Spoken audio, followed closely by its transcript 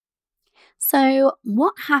So,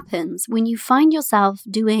 what happens when you find yourself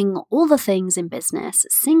doing all the things in business,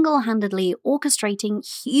 single-handedly orchestrating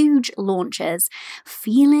huge launches,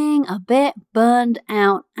 feeling a bit burned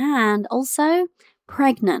out, and also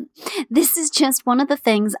pregnant? This is just one of the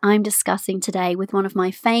things I'm discussing today with one of my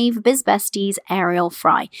fave biz besties, Ariel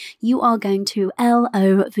Frey. You are going to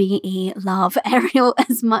love Ariel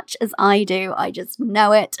as much as I do. I just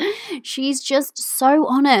know it. She's just so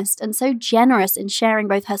honest and so generous in sharing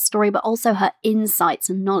both her story but also her insights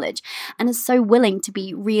and knowledge, and is so willing to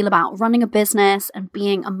be real about running a business and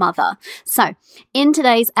being a mother. So, in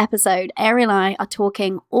today's episode, Ariel and I are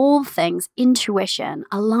talking all things intuition,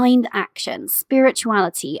 aligned action, spirituality,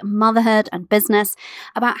 motherhood, and business,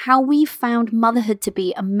 about how we found motherhood to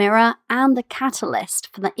be a mirror and a catalyst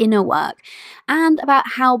for the inner work, and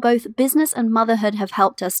about how both business and motherhood have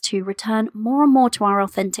helped us to return more and more to our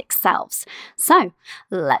authentic selves. So,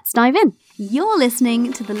 let's dive in. You're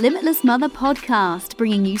listening to the Limitless Mother podcast,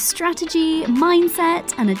 bringing you strategy,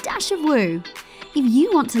 mindset, and a dash of woo. If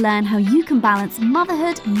you want to learn how you can balance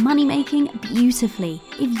motherhood and money-making beautifully,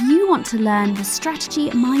 if you want to learn the strategy,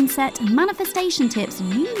 mindset, and manifestation tips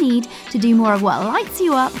you need to do more of what lights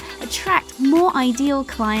you up, attract more ideal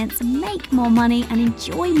clients, make more money, and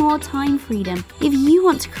enjoy more time freedom, if you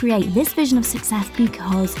want to create this vision of success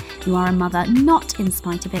because you are a mother, not in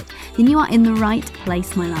spite of it, then you are in the right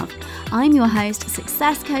place, my love. I'm your host,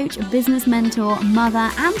 success coach, business mentor,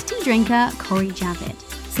 mother, and tea drinker, Corey Javid.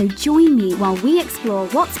 So join me while we explore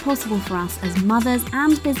what's possible for us as mothers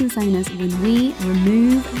and business owners when we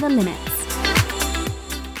remove the limits.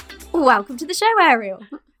 Welcome to the show, Ariel.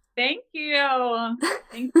 Thank you.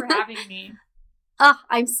 Thanks for having me.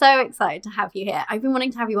 I'm so excited to have you here. I've been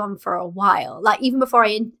wanting to have you on for a while. Like, even before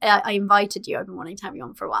I invited you, I've been wanting to have you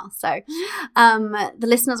on for a while. So the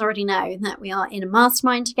listeners already know that we are in a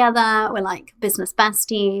mastermind together. We're like business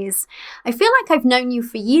besties. I feel like I've known you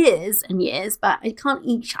for years and years, but it can't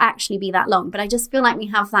each actually be that long. But I just feel like we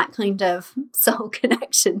have that kind of soul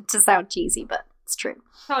connection, to sound cheesy, but it's true.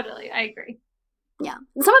 Totally. I agree. Yeah.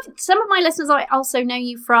 Some of my listeners I also know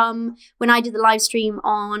you from when I did the live stream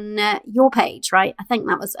on your page, right? I think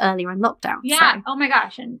that was earlier in lockdown. Yeah. So. Oh my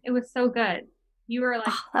gosh. And it was so good. You were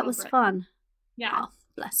like, that was fun. Yeah. Oh,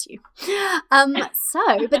 bless you.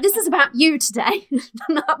 But this is about you today,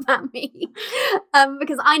 not about me.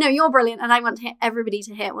 Because I know you're brilliant and I want everybody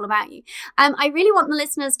to hear all about you. I really want the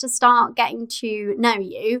listeners to start getting to know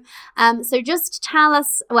you. So just tell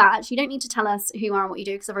us, well, actually you don't need to tell us who you are and what you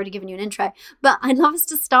do because I've already given you an intro, but I'd love us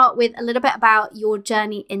to start with a little bit about your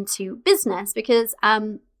journey into business, because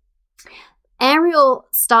Ariel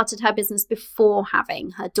started her business before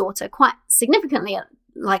having her daughter, quite significantly,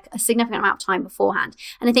 like a significant amount of time beforehand.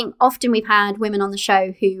 And I think often we've had women on the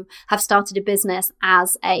show who have started a business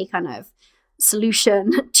as a kind of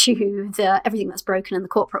solution to everything that's broken in the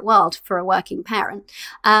corporate world for a working parent.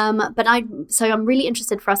 So I'm really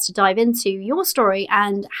interested for us to dive into your story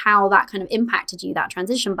and how that kind of impacted you, that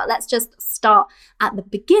transition. But let's just start at the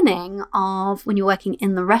beginning of when you're working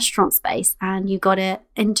in the restaurant space and you got it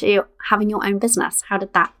into having your own business. How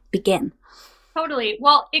did that begin? Totally.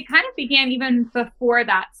 Well, it kind of began even before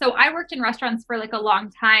that. So I worked in restaurants for like a long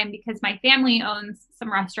time because my family owns some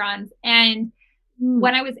restaurants. And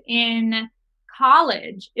when I was in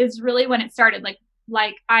college is really when it started.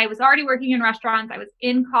 Like I was already working in restaurants. I was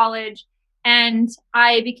in college and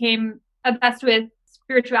I became obsessed with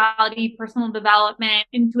spirituality, personal development,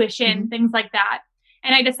 intuition, things like that.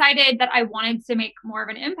 And I decided that I wanted to make more of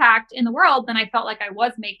an impact in the world than I felt like I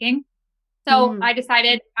was making. So I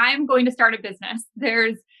decided I'm going to start a business.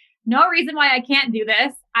 There's no reason why I can't do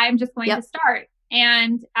this. I'm just going to start.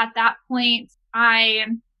 And at that point, I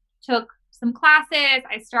took some classes.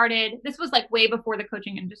 This was like way before the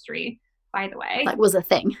coaching industry, by the way. That was a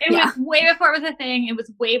thing. It was way before it was a thing. It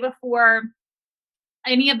was way before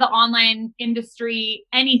any of the online industry,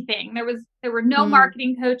 anything. There were no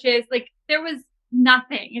marketing coaches. Like there was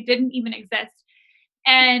nothing. It didn't even exist.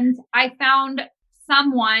 And I found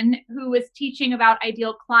someone who was teaching about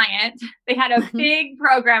ideal client. They had a big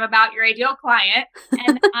program about your ideal client.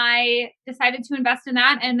 And I decided to invest in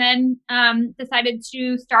that and then decided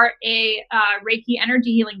to start a Reiki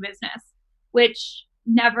energy healing business, which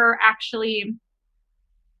never actually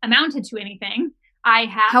amounted to anything.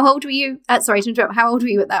 How old were you? Sorry to interrupt. How old were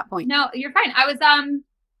you at that point? No, you're fine. I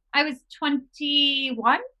was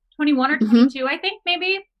 21 or 22, I think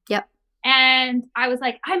maybe. Yep. And I was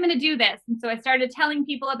like, I'm going to do this. And so I started telling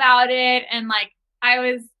people about it. And like, I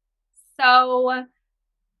was so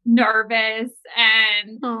nervous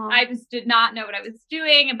and I just did not know what I was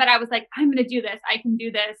doing. But I was like, I'm going to do this. I can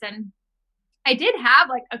do this. And I did have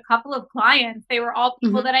like a couple of clients. They were all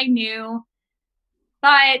people that I knew.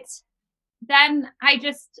 But then I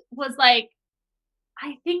just was like,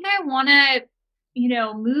 I think I want to,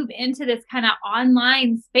 move into this kind of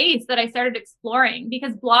online space that I started exploring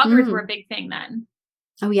because bloggers were a big thing then.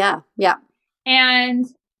 Oh, yeah. Yeah. And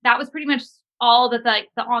that was pretty much all that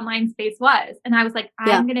the online space was. And I was like,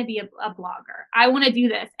 I'm going to be a blogger. I want to do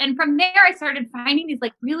this. And from there, I started finding these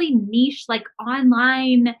like really niche, like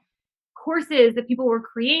online courses that people were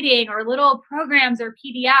creating or little programs or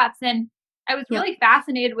PDFs. And I was really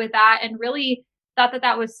fascinated with that and really thought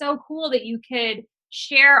that was so cool that you could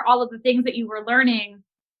share all of the things that you were learning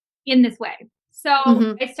in this way. So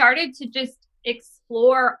I started to just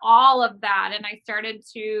explore all of that. And I started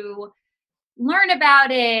to learn about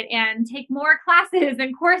it and take more classes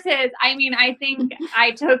and courses. I mean, I think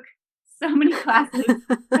I took so many classes,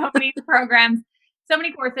 so many programs, so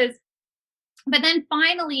many courses. But then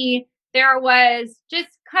finally, there was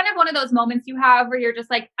just kind of one of those moments you have where you're just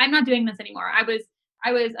like, I'm not doing this anymore. I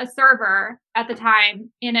was a server at the time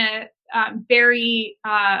in a very,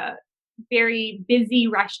 very busy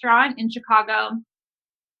restaurant in Chicago.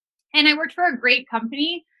 And I worked for a great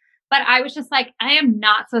company, but I was just like, I am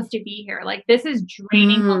not supposed to be here. Like, this is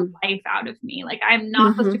draining the life out of me. Like, I'm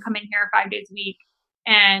not supposed to come in here 5 days a week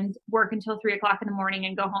and work until 3 o'clock in the morning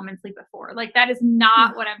and go home and sleep at 4. Like, that is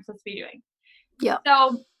not what I'm supposed to be doing. Yeah.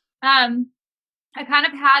 So, I kind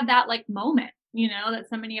of had that like moment, that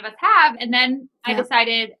so many of us have. And then I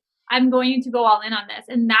decided I'm going to go all in on this.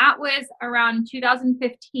 And that was around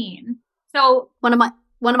 2015. So one of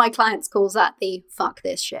my clients calls that the fuck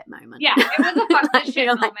this shit moment. Yeah, it was a fuck this shit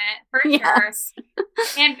moment for sure.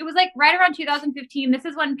 And it was like right around 2015. This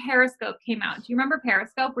is when Periscope came out. Do you remember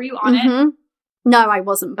Periscope? Were you on it? No, I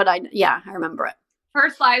wasn't, but I remember it.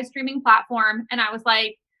 First live streaming platform. And I was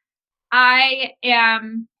like, I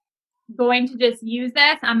am going to just use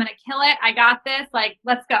this. I'm going to kill it. I got this. Like,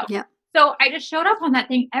 let's go. Yeah. So I just showed up on that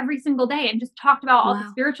thing every single day and just talked about all the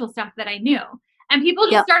spiritual stuff that I knew. And people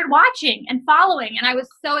just started watching and following. And I was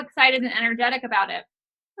so excited and energetic about it.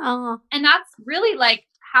 And that's really like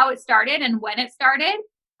how it started and when it started.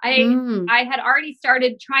 I had already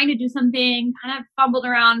started trying to do something, kind of fumbled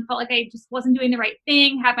around, felt like I just wasn't doing the right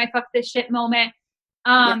thing, had my fuck this shit moment.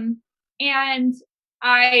 And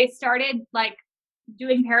I started like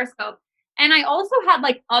doing Periscope. And I also had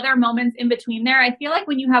like other moments in between there. I feel like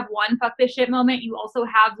when you have one fuck this shit moment, you also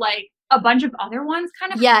have like a bunch of other ones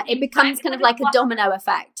kind of. Yeah, it becomes kind of like a domino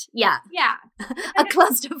effect. Yeah. Yeah. A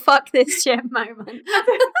cluster fuck this shit moment. That's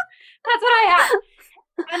what I had.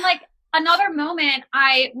 And like another moment,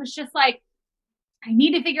 I was just like, I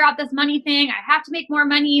need to figure out this money thing. I have to make more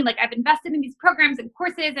money. Like I've invested in these programs and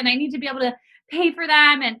courses and I need to be able to pay for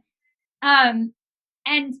them.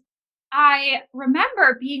 And I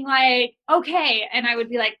remember being like, okay. And I would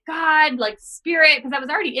be like, God, like spirit, because I was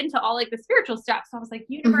already into all like the spiritual stuff. So I was like,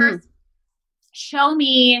 universe, show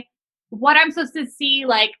me what I'm supposed to see.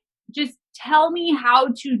 Like, just tell me how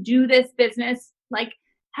to do this business. Like,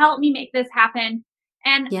 help me make this happen.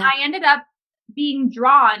 And I ended up being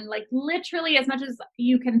drawn, like literally as much as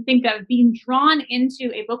you can think of, being drawn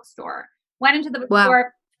into a bookstore. Went into the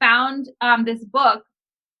bookstore, found this book.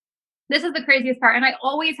 This is the craziest part. And I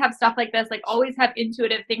always have stuff like this, like always have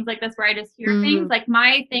intuitive things like this where I just hear things. Like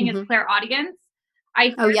my thing is clairaudience.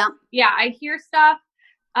 I hear stuff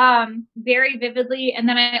very vividly. And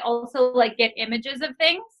then I also like get images of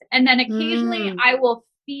things. And then occasionally I will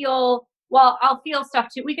feel, I'll feel stuff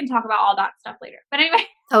too. We can talk about all that stuff later. But anyway.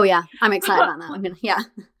 Oh yeah. I'm excited about that.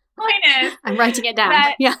 Point is, I'm writing it down.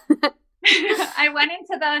 I went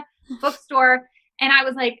into the bookstore and I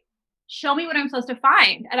was like, show me what I'm supposed to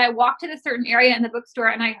find. And I walked to this certain area in the bookstore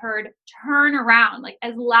and I heard turn around, like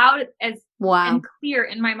as loud as and clear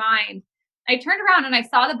in my mind. I turned around and I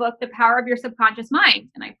saw the book, The Power of Your Subconscious Mind.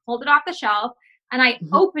 And I pulled it off the shelf and I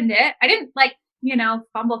opened it. I didn't like,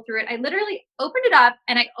 fumble through it. I literally opened it up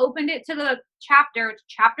and I opened it to the chapter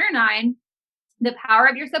 9, The Power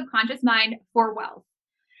of Your Subconscious Mind for Wealth.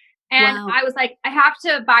 And I was like, I have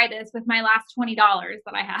to buy this with my last $20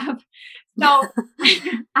 that I have. So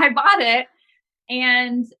I bought it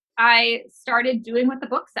and I started doing what the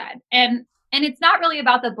book said. And it's not really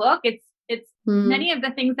about the book. It's many of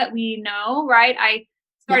the things that we know, right? I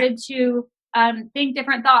started to think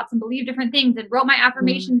different thoughts and believe different things and wrote my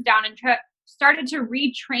affirmations down and started to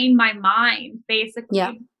retrain my mind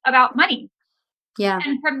basically about money. Yeah.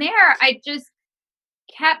 And from there, I just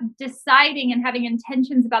kept deciding and having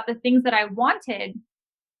intentions about the things that I wanted.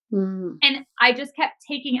 And I just kept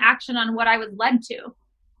taking action on what I was led to.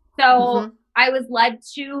 So I was led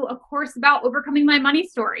to a course about overcoming my money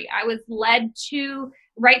story. I was led to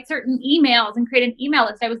write certain emails and create an email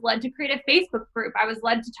list. I was led to create a Facebook group. I was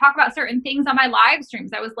led to talk about certain things on my live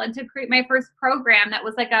streams. I was led to create my first program that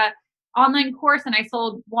was like a online course, and I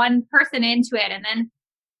sold one person into it.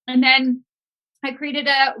 And then I created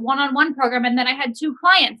a one-on-one program, and then I had 2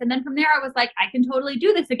 clients. And then from there I was like, I can totally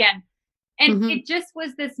do this again. And it just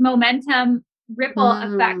was this momentum ripple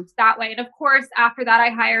effect that way. And of course, after that, I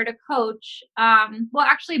hired a coach. Well,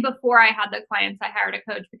 actually, before I had the clients, I hired a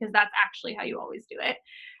coach, because that's actually how you always do it.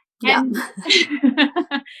 And,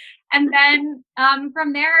 and then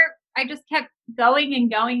from there, I just kept going and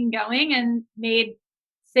going and going, and made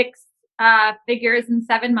 6 figures in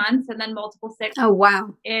 7 months, and then multiple 6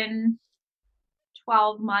 in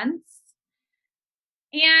 12 months.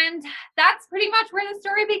 And that's pretty much where the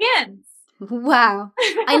story begins. Wow.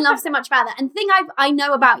 I love so much about that. And the thing I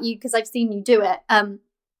know about you, because I've seen you do it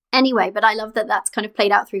anyway, but I love that that's kind of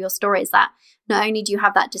played out through your story, is that not only do you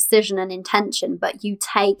have that decision and intention, but you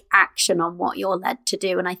take action on what you're led to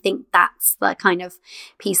do. And I think that's the kind of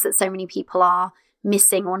piece that so many people are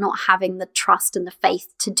missing, or not having the trust and the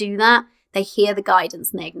faith to do that. They hear the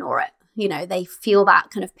guidance and they ignore it. You know, they feel that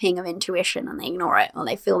kind of ping of intuition and they ignore it, or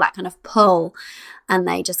they feel that kind of pull and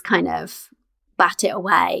they just kind of bat it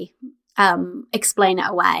away, explain it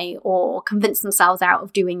away, or convince themselves out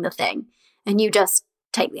of doing the thing. And you just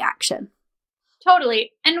take the action.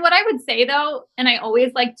 Totally. And what I would say though, and I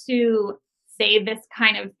always like to say this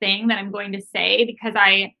kind of thing that I'm going to say, because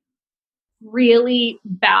I really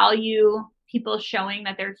value people showing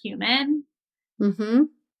that they're human,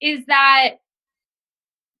 is that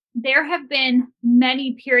there have been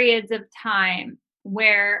many periods of time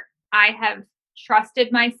where I have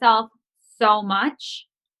trusted myself so much,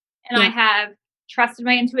 and I have trusted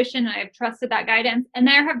my intuition, and I've trusted that guidance. And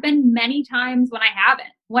there have been many times when I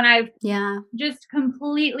haven't, when I've just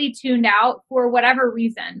completely tuned out for whatever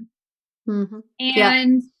reason.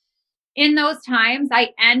 And in those times, I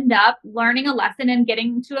end up learning a lesson and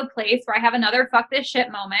getting to a place where I have another fuck this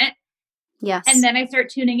shit moment. Yes. And then I start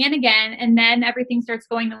tuning in again, and then everything starts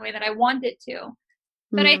going the way that I want it to.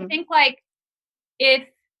 But I think, like, if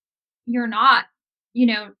you're not, you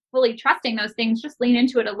know, fully trusting those things, just lean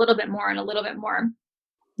into it a little bit more and a little bit more.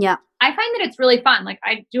 Yeah. I find that it's really fun. Like,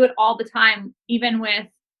 I do it all the time, even with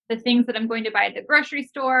the things that I'm going to buy at the grocery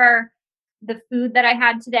store, the food that I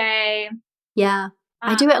had today. Yeah.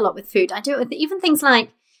 I do it a lot with food. I do it with even things like,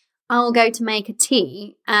 I'll go to make a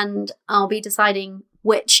tea and I'll be deciding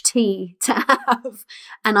which tea to have,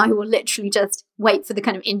 and I will literally just wait for the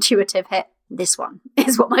kind of intuitive hit. This one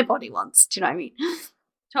is what my body wants. Do you know what I mean?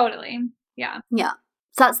 Totally. Yeah.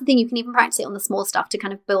 So that's the thing. You can even practice it on the small stuff to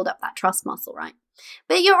kind of build up that trust muscle, right?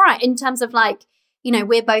 But you're right in terms of, like, you know,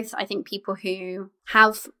 we're both, I think, people who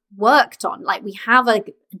have worked on, like, we have a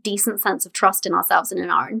decent sense of trust in ourselves and in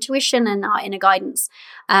our intuition and our inner guidance,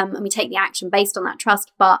 and we take the action based on that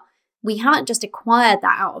trust. But we haven't just acquired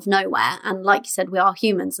that out of nowhere. And like you said, we are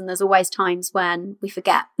humans, and there's always times when we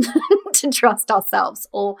forget to trust ourselves,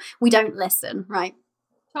 or we don't listen, right?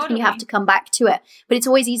 Totally. And you have to come back to it. But it's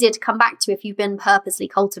always easier to come back to if you've been purposely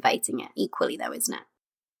cultivating it equally, though, isn't it?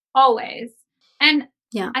 Always. And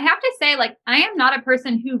I have to say, like, I am not a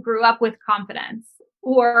person who grew up with confidence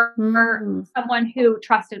or someone who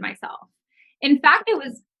trusted myself. In fact, it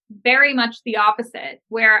was very much the opposite,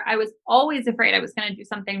 where I was always afraid I was going to do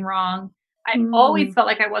something wrong. I always felt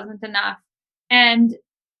like I wasn't enough. And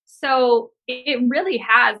so it really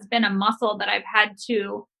has been a muscle that I've had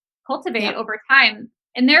to cultivate over time.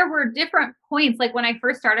 And there were different points, like when I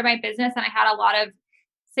first started my business and I had a lot of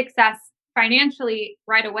success financially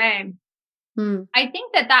right away. I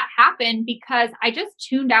think that happened because I just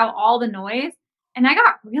tuned out all the noise, and I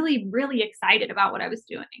got really, really excited about what I was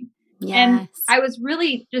doing. Yes. And I was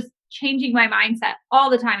really just changing my mindset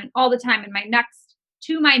all the time in my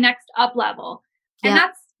next up level. And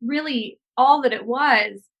that's really all that it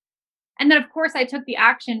was. And then, of course, I took the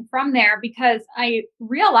action from there, because I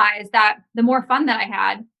realized that the more fun that I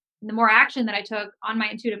had and the more action that I took on my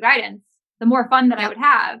intuitive guidance, the more fun that I would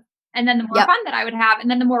have. And then the more fun that I would have, and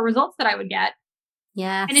then the more results that I would get.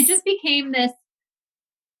 Yes. And it just became this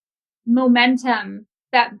momentum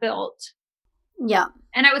that built. Yeah.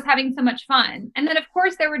 And I was having so much fun. And then, of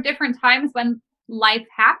course, there were different times when life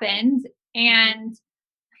happened, and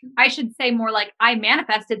I should say more like I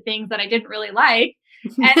manifested things that I didn't really like.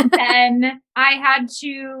 And then I had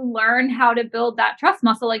to learn how to build that trust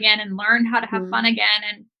muscle again, and learn how to have fun again,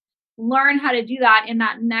 and learn how to do that in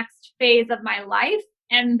that next phase of my life.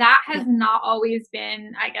 And that has not always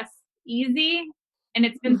been, I guess, easy. And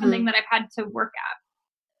it's been something that I've had to work at.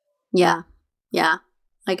 Yeah. Yeah.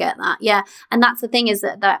 I get that. Yeah. And that's the thing is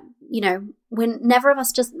that, when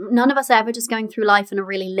none of us are ever just going through life in a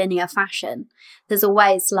really linear fashion. There's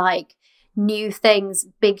always like new things,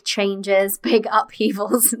 big changes, big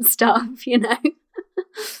upheavals and stuff,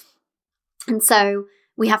 And so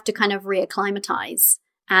we have to kind of reacclimatize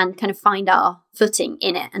and kind of find our footing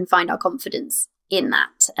in it and find our confidence in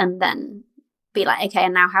that. And then be like, okay,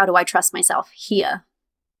 and now how do I trust myself here?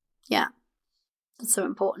 Yeah. That's so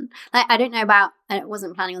important. Like, I don't know about, I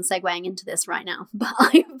wasn't planning on segueing into this right now,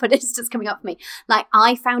 but it's just coming up for me. Like,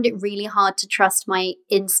 I found it really hard to trust my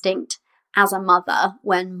instinct as a mother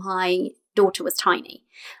when my daughter was tiny.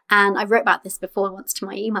 And I wrote about this before once to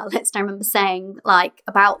my email list. I remember saying like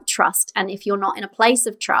about trust. And if you're not in a place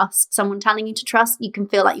of trust, someone telling you to trust, you can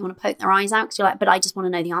feel like you want to poke their eyes out because you're like, but I just want to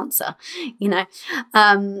know the answer,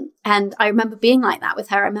 And I remember being like that with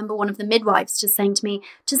her. I remember one of the midwives just saying to me,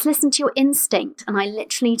 just listen to your instinct. And I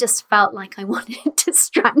literally just felt like I wanted to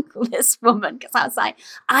strangle this woman because I was like,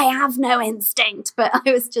 I have no instinct, but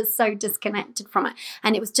I was just so disconnected from it.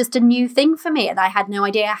 And it was just a new thing for me. And I had no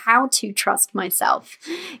idea how to trust myself,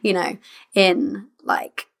 in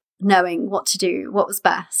like knowing what to do, what was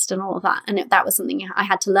best and all of that. And that was something I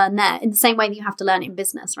had to learn there in the same way that you have to learn it in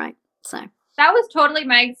business, right? So that was totally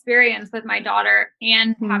my experience with my daughter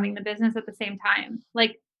and having the business at the same time.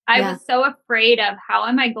 Like I was so afraid of how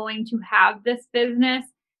am I going to have this business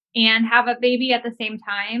and have a baby at the same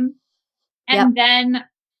time. And then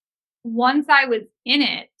once I was in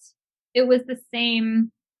it, it was the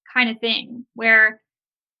same kind of thing where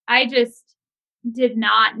I just did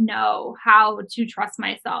not know how to trust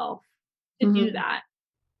myself to do that.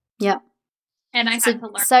 Yeah. And I had to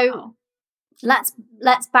learn. So let's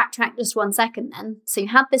backtrack just 1 second then. So you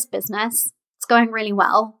had this business, it's going really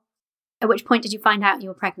well. At which point did you find out you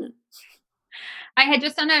were pregnant? I had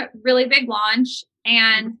just done a really big launch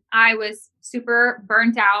and I was super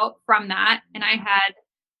burnt out from that. And I had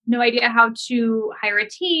no idea how to hire a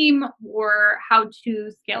team or how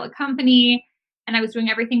to scale a company. And I was doing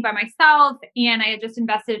everything by myself. And I had just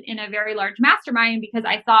invested in a very large mastermind because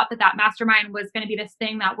I thought that mastermind was going to be this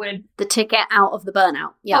thing that would... the ticket out of the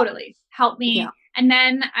burnout. Yeah. Totally help me. Yeah. And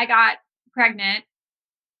then I got pregnant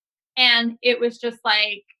and it was just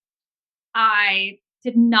like, I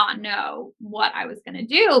did not know what I was going to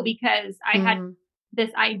do because I had this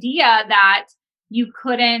idea that you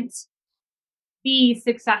couldn't be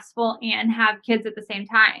successful and have kids at the same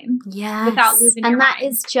time without losing your mind. And that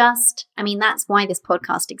is just, that's why this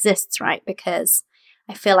podcast exists, right? Because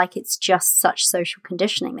I feel like it's just such social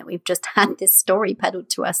conditioning that we've just had this story peddled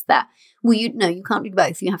to us that, you can't do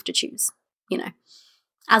both. You have to choose,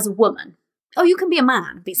 as a woman. Oh, you can be a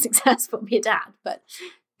man, be successful, be a dad, but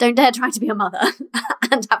don't dare try to be a mother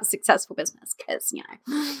and have a successful business because,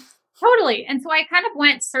 Totally. And so I kind of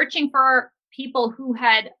went searching for people who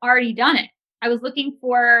had already done it. I was looking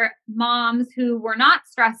for moms who were not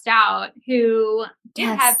stressed out, who did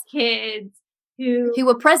have kids, who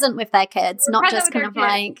were present with their kids, not just kind of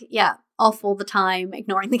like, off all the time,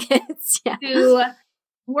 ignoring the kids. Who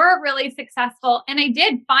were really successful. And I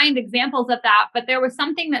did find examples of that, but there was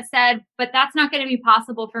something that said, but that's not going to be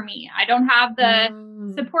possible for me. I don't have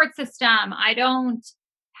the support system. I don't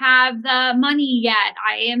have the money yet.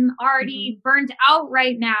 I am already burnt out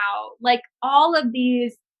right now. Like all of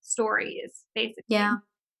these stories, basically. Yeah.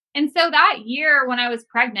 And so that year when I was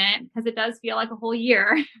pregnant, because it does feel like a whole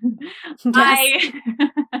year,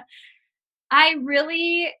 I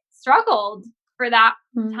really struggled for that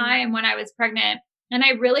time when I was pregnant. And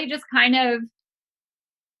I really just kind of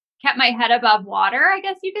kept my head above water, I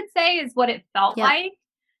guess you could say, is what it felt like,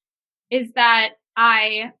 is that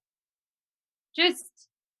I just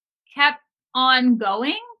kept on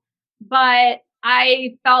going, but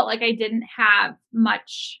I felt like I didn't have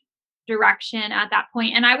much direction at that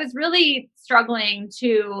point. And I was really struggling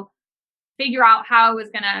to figure out how I was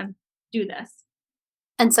going to do this.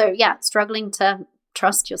 And so, struggling to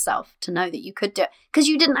trust yourself, to know that you could do it because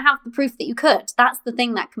you didn't have the proof that you could. That's the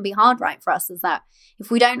thing that can be hard, right, for us, is that if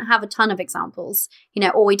we don't have a ton of examples,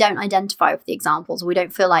 or we don't identify with the examples, or we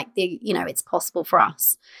don't feel like it's possible for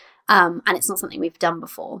us, and it's not something we've done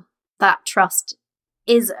before, that trust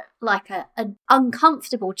is like an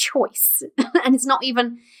uncomfortable choice. And it's not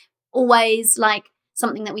even always like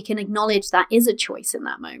something that we can acknowledge that is a choice in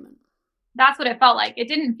that moment. That's what it felt like. It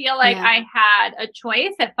didn't feel like I had a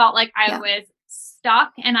choice. It felt like I was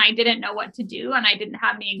stuck and I didn't know what to do. And I didn't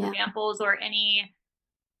have any examples or any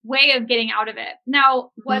way of getting out of it.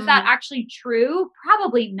 Now, was that actually true?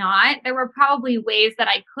 Probably not. There were probably ways that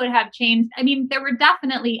I could have changed. There were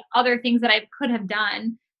definitely other things that I could have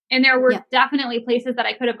done. And there were definitely places that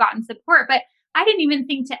I could have gotten support. But I didn't even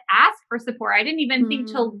think to ask for support. I didn't even think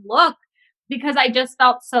to look because I just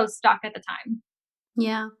felt so stuck at the time.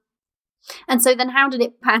 Yeah. And so then how did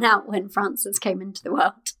it pan out when Frances came into the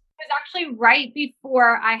world? It was actually right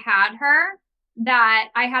before I had her that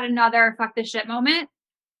I had another fuck this shit moment.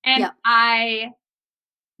 And I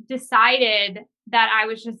decided that I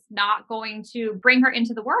was just not going to bring her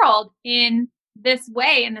into the world in this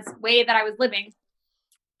way that I was living.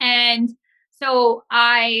 And so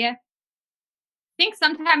I think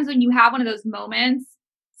sometimes when you have one of those moments,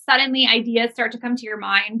 suddenly ideas start to come to your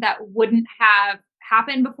mind that wouldn't have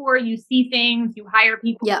happened before. You see things, you hire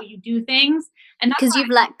people, you do things. And that's because you've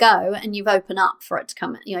let go and you've opened up for it to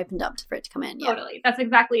come in. You opened up for it to come in. Totally. That's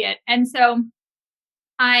exactly it. And so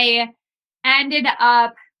I ended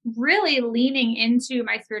up really leaning into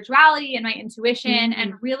my spirituality and my intuition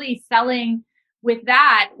and really selling with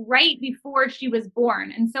that right before she was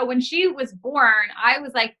born. And so when she was born, I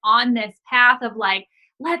was like on this path of like,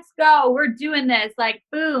 let's go, we're doing this, like,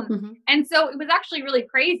 boom. And so it was actually really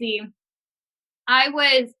crazy. I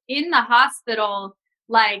was in the hospital,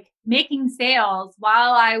 like making sales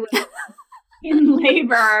while I was in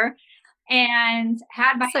labor and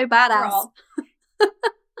had my so badass. girl.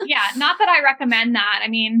 Yeah, not that I recommend that. I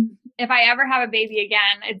mean, if I ever have a baby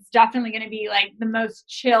again, it's definitely going to be like the most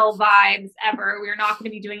chill vibes ever. We're not going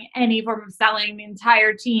to be doing any form of selling. The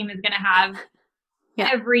entire team is going to have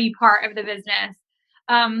every part of the business.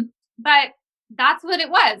 But that's what it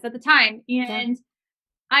was at the time. And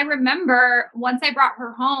I remember once I brought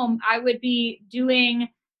her home, I would be doing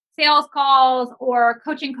sales calls or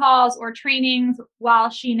coaching calls or trainings while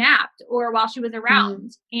she napped or while she was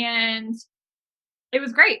around. And it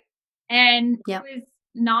was great. And it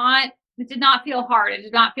did not feel hard. It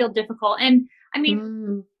did not feel difficult. And I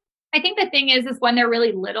mean, I think the thing is when they're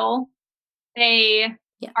really little, they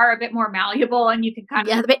are a bit more malleable and you can kind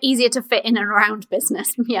of... a bit easier to fit in and around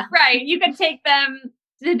business. Yeah. Right. You can take them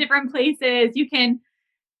to different places. You can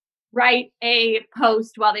write a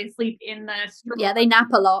post while they sleep in the stroller. Yeah, they nap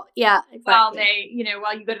a lot. Yeah, exactly.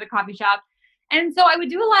 While you go to the coffee shop. And so I would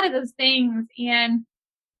do a lot of those things. And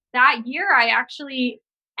that year, I actually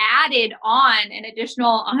added on an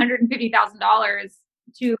additional $150,000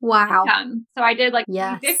 to income. So I did like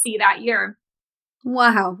 $350 that year.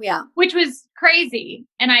 Wow. Yeah. Which was crazy.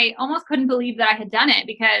 And I almost couldn't believe that I had done it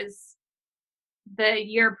because the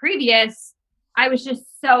year previous, I was just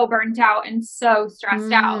so burnt out and so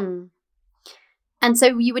stressed out. And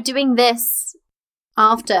so you were doing this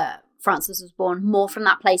after Frances was born, more from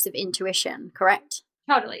that place of intuition, correct?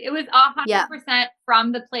 Totally. It was 100%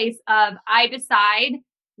 from the place of I decide,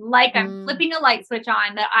 like I'm flipping a light switch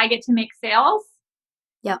on, that I get to make sales.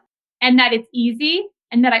 Yeah. And that it's easy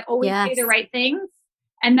and that I always say the right things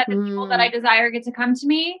and that the people that I desire get to come to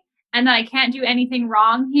me and that I can't do anything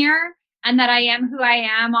wrong here and that I am who I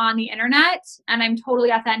am on the internet and I'm totally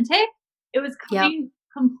authentic. It was coming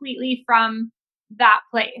completely from that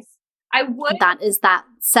place. That is that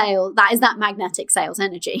magnetic sales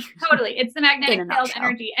energy. Totally. It's the magnetic sales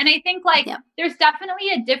energy. And I think there's definitely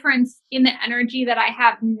a difference in the energy that I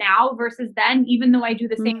have now versus then, even though I do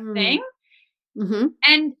the same thing.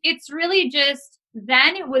 And it's really just,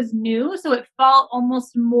 then it was new. So it felt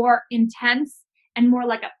almost more intense and more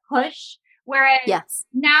like a push. Whereas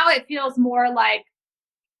now it feels more like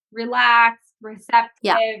relaxed,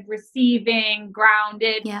 receptive, receiving,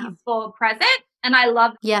 grounded, peaceful, present. And I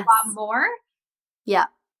love it a lot more. Yeah.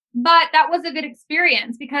 But that was a good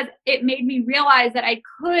experience because it made me realize that I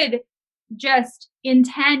could just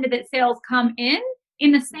intend that sales come in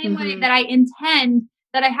the same way that I intend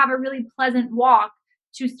that I have a really pleasant walk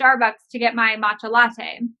to Starbucks to get my matcha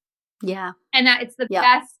latte. Yeah. And that it's the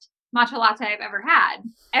best matcha latte I've ever had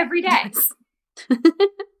every day.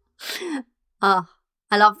 Oh,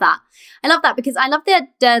 I love that. I love that because I love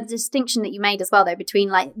the distinction that you made as well, though, between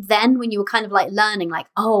like then when you were kind of like learning like,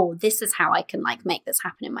 oh, this is how I can like make this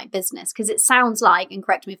happen in my business. Because it sounds like, and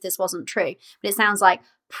correct me if this wasn't true, but it sounds like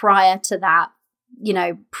prior to that,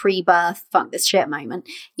 pre-birth, fuck this shit moment,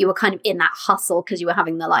 you were kind of in that hustle because you were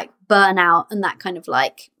having the like burnout and that kind of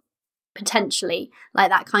like potentially like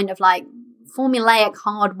that kind of like formulaic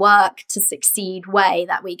hard work to succeed way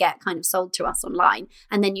that we get kind of sold to us online.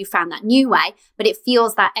 And then you found that new way, but it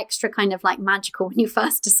feels that extra kind of like magical when you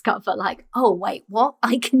first discover like, oh, wait, what?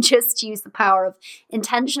 I can just use the power of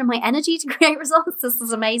intention and my energy to create results. This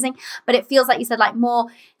is amazing. But it feels like you said like more,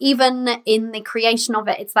 even in the creation of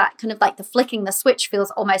it, it's that kind of like the flicking the switch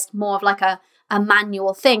feels almost more of like a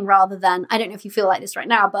manual thing rather than, I don't know if you feel like this right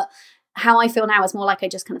now, but how I feel now is more like I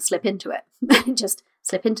just kind of slip into it, just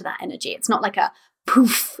slip into that energy. It's not like a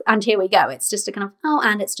poof and here we go. It's just a kind of,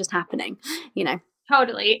 and it's just happening,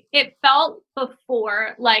 Totally. It felt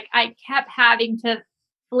before like I kept having to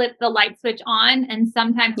flip the light switch on, and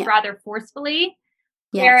sometimes rather forcefully.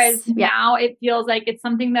 Yes. Whereas now it feels like it's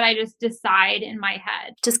something that I just decide in my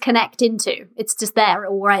head. Just connect into. It's just there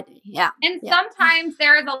already. Yeah. And sometimes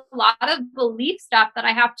there's a lot of belief stuff that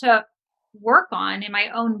I have to work on in my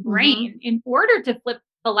own brain in order to flip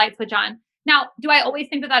the light switch on. Now, do I always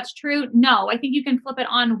think that that's true? No, I think you can flip it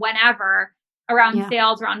on whenever, around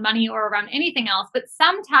sales, around money, or around anything else. But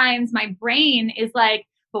sometimes my brain is like,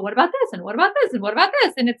 but what about this? And what about this? And what about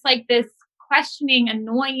this? And it's like this questioning,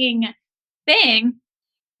 annoying thing.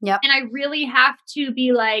 Yep. And I really have to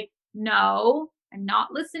be like, no, I'm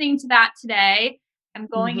not listening to that today. I'm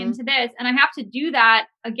going into this. And I have to do that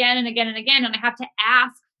again and again and again. And I have to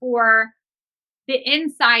ask for the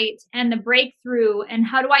insight and the breakthrough. And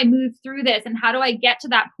how do I move through this? And how do I get to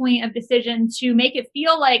that point of decision to make it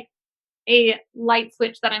feel like a light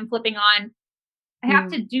switch that I'm flipping on? I have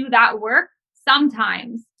to do that work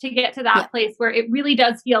sometimes to get to that place where it really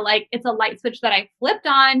does feel like it's a light switch that I flipped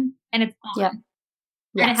on and it's on. Yep.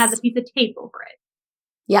 Yes. And it has a piece of tape over it.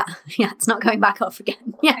 Yeah. Yeah. It's not going back off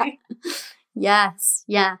again. Yeah. Right? Yes.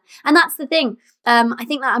 Yeah. And that's the thing. I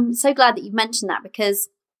think that I'm so glad that you mentioned that, because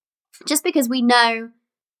just because we know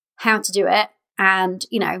how to do it, and,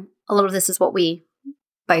 you know, a lot of this is what we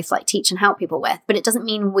both like teach and help people with, but it doesn't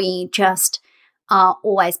mean we just are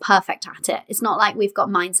always perfect at it. It's not like we've got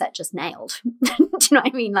mindset just nailed. Do you know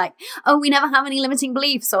what I mean? Like, oh, we never have any limiting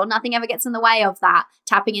beliefs, or nothing ever gets in the way of that,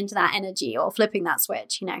 tapping into that energy or flipping that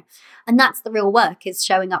switch, you know. And that's the real work, is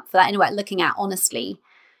showing up for that anyway, looking at honestly,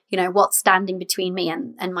 you know, what's standing between me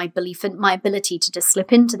and my belief and my ability to just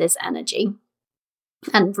slip into this energy,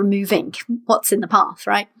 and removing what's in the path,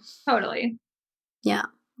 right? Totally. Yeah,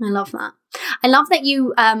 I love that. I love that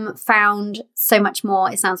you found so much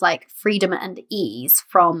more, it sounds like, freedom and ease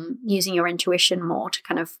from using your intuition more to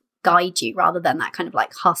kind of guide you, rather than that kind of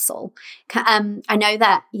like hustle. I know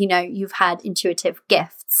that, you know, you've had intuitive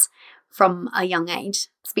gifts from a young age.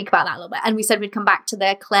 Speak about that a little bit. And we said we'd come back to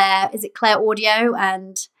the Claire, is it Claire Audio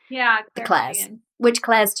and the Claires? Which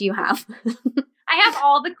Claires do you have? I have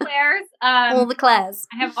all the Claires. All the Claires.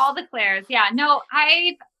 I have all the Claires. Yeah. No,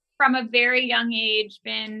 I've from a very young age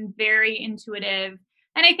been very intuitive.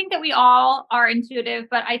 And I think that we all are intuitive,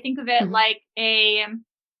 but I think of it like a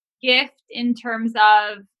gift in terms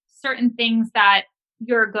of certain things that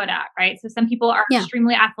you're good at, right? So some people are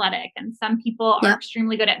extremely athletic, and some people are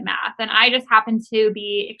extremely good at math. And I just happen to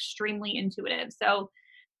be extremely intuitive. So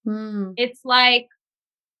it's like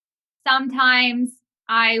sometimes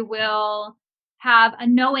I will have a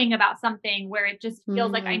knowing about something where it just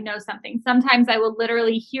feels like I know something. Sometimes I will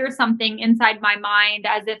literally hear something inside my mind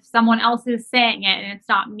as if someone else is saying it and it's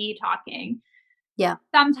not me talking. Yeah.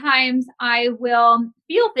 Sometimes I will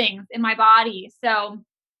feel things in my body. So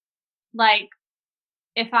like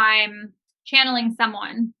if I'm channeling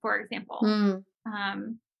someone, for example,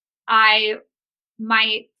 I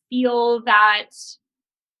might feel that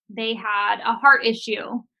they had a heart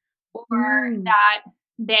issue, or that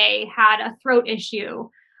they had a throat issue,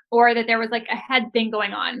 or that there was like a head thing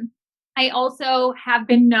going on. I also have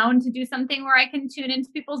been known to do something where I can tune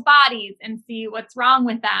into people's bodies and see what's wrong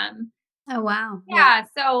with them. Oh, wow. Yeah.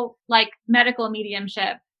 So like medical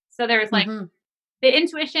mediumship. So there's like the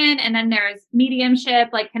intuition, and then there's mediumship,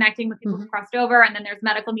 like connecting with people who crossed over, and then there's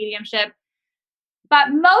medical mediumship. But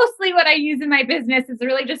mostly what I use in my business is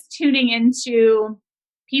really just tuning into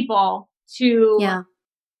people to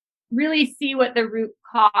really see what the root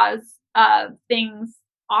cause of things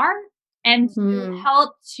are, and to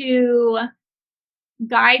help to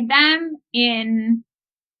guide them in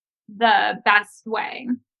the best way.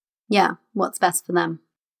 Yeah. What's best for them.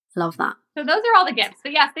 Love that. So those are all the gifts.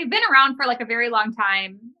 But yes, they've been around for like a very long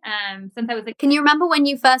time. Since I was a kid. Can you remember when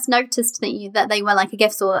you first noticed that they were like a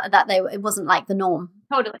gift, or that it wasn't like the norm?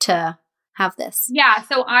 Totally. To have this. Yeah.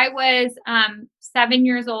 So I was 7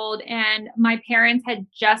 years old, and my parents had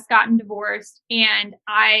just gotten divorced, and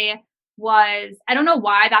I don't know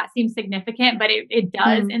why that seems significant, but it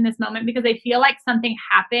does in this moment, because I feel like something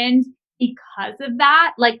happened because of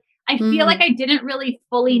that. Like I feel like I didn't really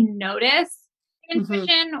fully notice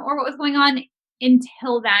intuition or what was going on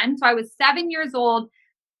until then. So I was 7 years old,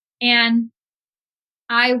 and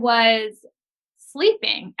I was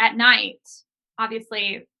sleeping at night,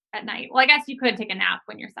 obviously at night. Well, I guess you could take a nap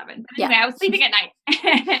when you're 7. But anyway, I was sleeping at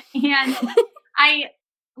night. And I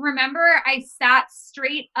remember I sat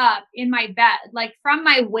straight up in my bed, like from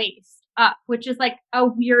my waist up, which is like a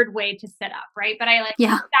weird way to sit up, right? But I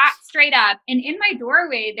sat straight up, and in my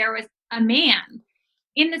doorway, there was a man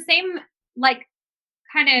in the same like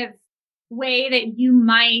kind of way that you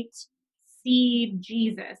might see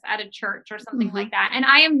Jesus at a church or something like that. And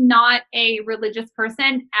I am not a religious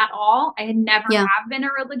person at all. I never have been a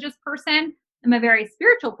religious person. I'm a very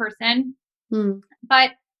spiritual person.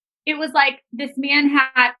 But it was like this man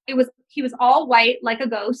he was all white, like a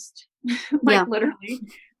ghost, like literally,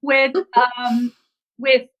 with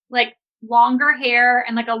like longer hair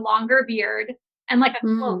and like a longer beard and like a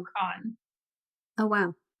cloak on. Oh,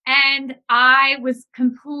 wow. And I was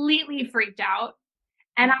completely freaked out.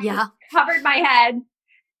 And I just covered my head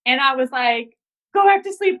and I was like, go back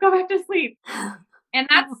to sleep, go back to sleep. And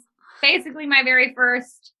that's basically my very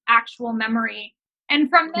first actual memory. And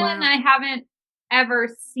from then I haven't ever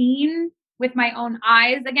seen with my own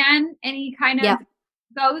eyes again any kind of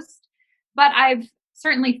ghost, but I've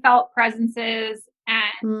certainly felt presences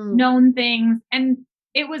and known things. And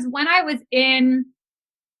it was when I was in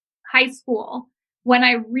high school when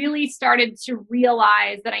I really started to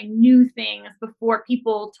realize that I knew things before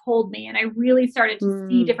people told me, and I really started to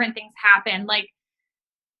see different things happen. Like,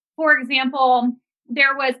 for example,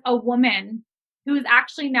 there was a woman who is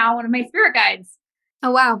actually now one of my spirit guides.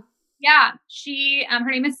 Oh, wow. Yeah. She,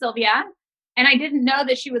 her name is Sylvia. And I didn't know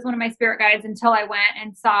that she was one of my spirit guides until I went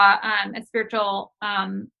and saw a spiritual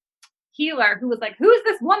healer who was like, who is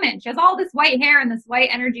this woman? She has all this white hair and this white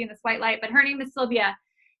energy and this white light, but her name is Sylvia.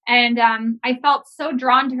 And I felt so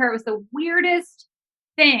drawn to her. It was the weirdest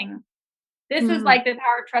thing. This is like the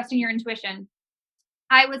power of trusting your intuition.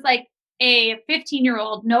 I was like a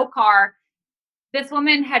 15-year-old, no car. This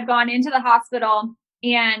woman had gone into the hospital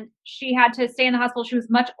and she had to stay in the hospital. She was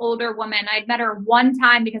a much older woman. I'd met her one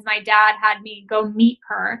time because my dad had me go meet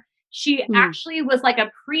her. She actually was like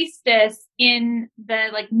a priestess in the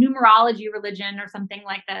like numerology religion or something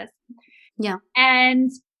like this. Yeah. And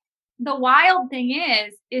the wild thing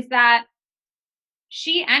is that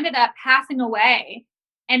she ended up passing away.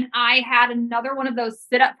 And I had another one of those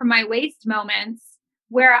sit up from my waist moments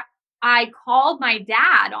where I called my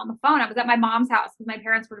dad on the phone. I was at my mom's house because my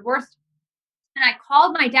parents were divorced. And I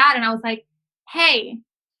called my dad and I was like, hey,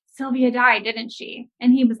 Sylvia died, didn't she?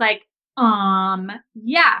 And he was like,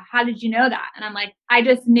 yeah, how did you know that? And I'm like, I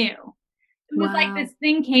just knew. It was like this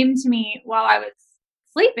thing came to me while I was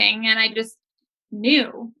sleeping and I just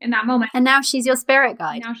knew in that moment. And now she's your spirit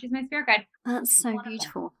guide. Now she's my spirit guide. That's so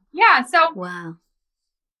beautiful. Yeah. So wow.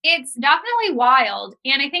 It's definitely wild.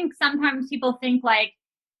 And I think sometimes people think like,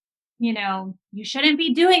 you know, you shouldn't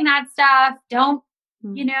be doing that stuff. Don't,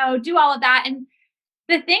 you know, do all of that. And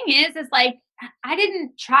the thing is like, I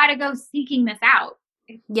didn't try to go seeking this out.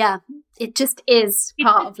 Yeah. It just is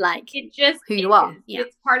part of like it just who you are. Yeah.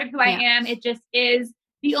 It's part of who I am. It just is.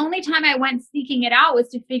 The only time I went seeking it out was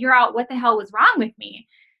to figure out what the hell was wrong with me.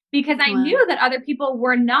 Because I knew that other people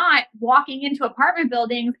were not walking into apartment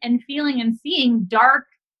buildings and feeling and seeing dark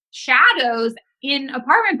shadows in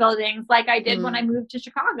apartment buildings like I did when I moved to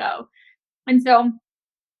Chicago. And so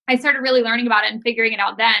I started really learning about it and figuring it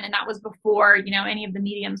out then. And that was before, you know, any of the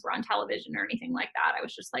mediums were on television or anything like that. I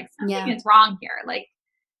was just like, something is wrong here. Like,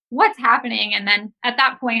 what's happening? And then at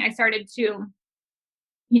that point, I started to,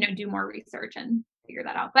 you know, do more research and figure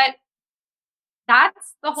that out. But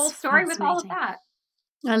that's the whole story with all of that.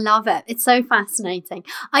 I love it. It's so fascinating.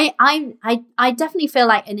 I definitely feel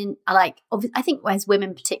like I think as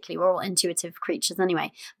women particularly, we're all intuitive creatures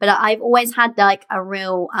anyway. But I've always had like a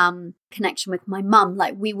real connection with my mum.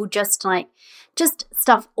 Like we will just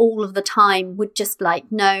stuff all of the time. Would just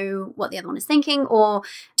like know what the other one is thinking, or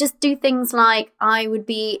just do things like I would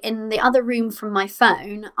be in the other room from my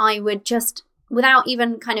phone. I would just, without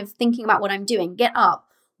even kind of thinking about what I'm doing, get up,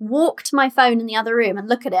 walk to my phone in the other room and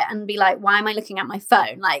look at it and be like, why am I looking at my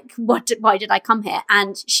phone? Like, why did I come here?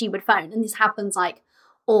 And she would phone. And this happens like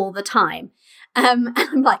all the time. And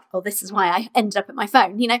I'm like, oh, this is why I ended up at my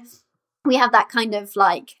phone. You know, we have that kind of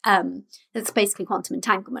like, it's basically quantum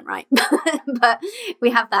entanglement, right? But we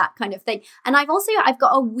have that kind of thing. And I've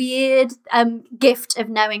got a weird gift of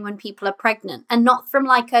knowing when people are pregnant, and not from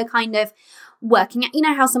like a kind of working at, you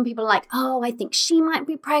know how some people are like, oh, I think she might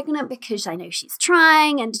be pregnant because I know she's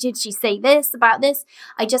trying, and did she say this about this?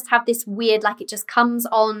 I just have this weird, like it just comes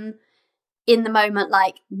on in the moment,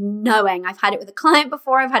 like knowing. I've had it with a client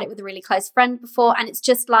before, I've had it with a really close friend before, and it's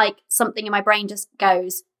just like something in my brain just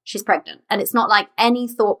goes, she's pregnant. And it's not like any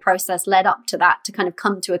thought process led up to that to kind of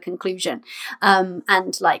come to a conclusion.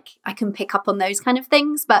 And like I can pick up on those kind of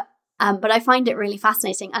things, but I find it really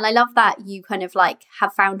fascinating. And I love that you kind of like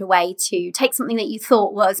have found a way to take something that you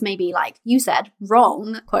thought was maybe, like you said,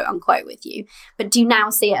 wrong, quote unquote, with you, but do you now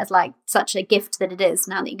see it as like such a gift that it is,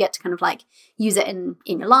 now that you get to kind of like use it in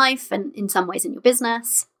your life and in some ways in your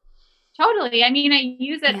business? Totally. I mean, I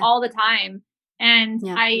use it all the time. And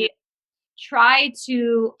I try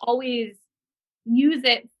to always use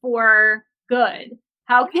it for good?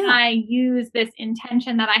 How can I use this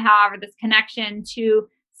intention that I have or this connection to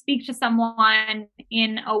speak to someone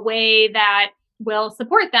in a way that will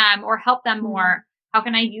support them or help them more? How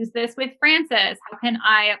can I use this with Francis? How can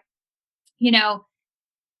I,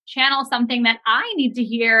 channel something that I need to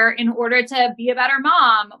hear in order to be a better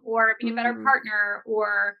mom or be a better partner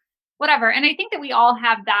or whatever? And I think that we all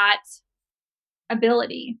have that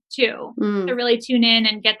ability too, to really tune in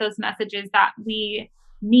and get those messages that we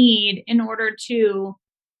need in order to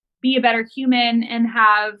be a better human and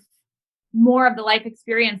have more of the life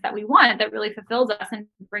experience that we want, that really fulfills us and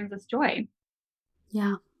brings us joy.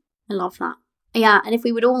 Yeah, I love that. Yeah, and if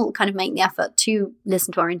we would all kind of make the effort to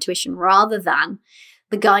listen to our intuition rather than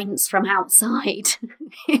the guidance from outside,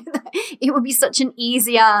 it would be such an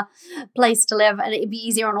easier place to live, and it'd be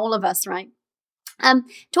easier on all of us, right?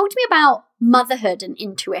 Talk to me about motherhood and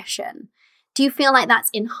intuition. Do you feel like that's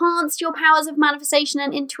enhanced your powers of manifestation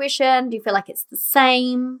and intuition? Do you feel like it's the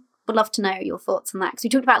same? Would love to know your thoughts on that, because we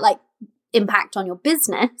talked about like impact on your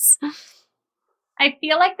business. I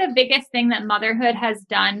feel like the biggest thing that motherhood has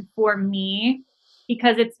done for me,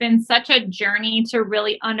 because it's been such a journey to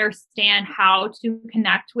really understand how to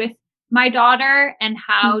connect with my daughter and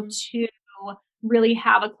how to really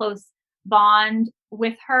have a close bond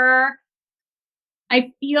with her.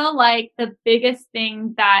 I feel like the biggest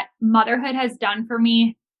thing that motherhood has done for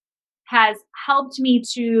me has helped me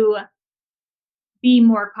to be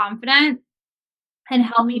more confident and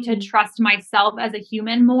help me to trust myself as a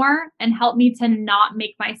human more and help me to not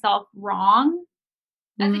make myself wrong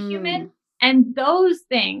as a human. And those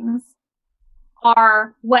things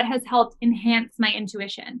are what has helped enhance my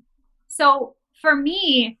intuition. So for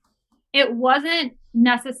me, it wasn't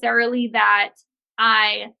necessarily that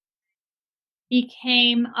I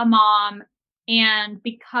became a mom and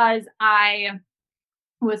because I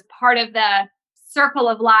was part of the circle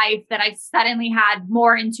of life that I suddenly had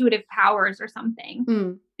more intuitive powers or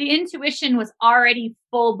something. The intuition was already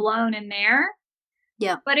full blown in there.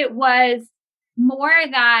 Yeah. But it was more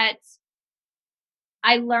that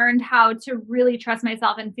I learned how to really trust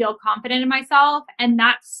myself and feel confident in myself. And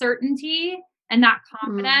that certainty and that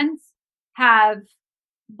confidence have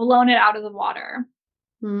blown it out of the water.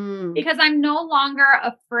 Because I'm no longer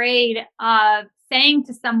afraid of saying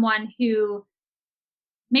to someone who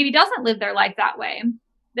maybe doesn't live their life that way,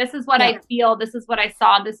 this is what I feel, this is what I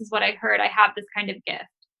saw, this is what I heard, I have this kind of gift.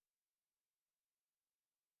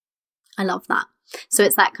 I love that. So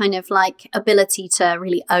it's that kind of like ability to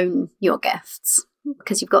really own your gifts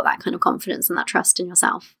because you've got that kind of confidence and that trust in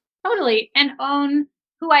yourself. Totally. And own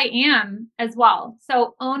who I am as well.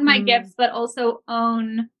 So own my gifts, but also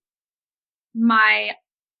own my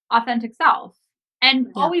authentic self and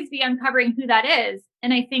always be uncovering who that is.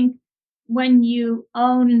 And I think when you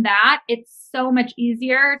own that, it's so much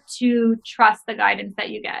easier to trust the guidance that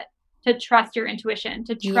you get, to trust your intuition,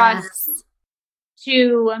 to trust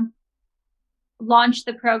to launch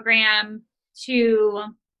the program, to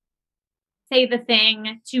say the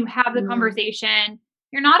thing, to have the conversation.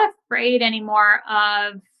 You're not afraid anymore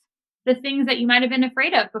of the things that you might have been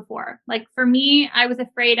afraid of before. Like for me, I was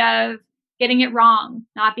afraid of getting it wrong,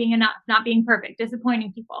 not being enough, not being perfect,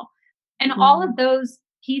 disappointing people. And all of those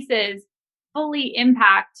pieces fully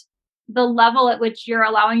impact the level at which you're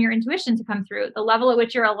allowing your intuition to come through, the level at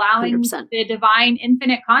which you're allowing 100%. the divine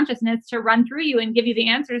infinite consciousness to run through you and give you the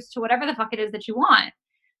answers to whatever the fuck it is that you want.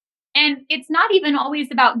 And it's not even always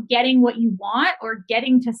about getting what you want or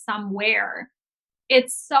getting to somewhere.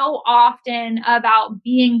 It's so often about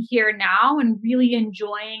being here now and really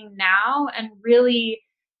enjoying now and really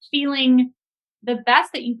feeling the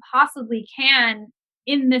best that you possibly can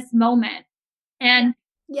in this moment. And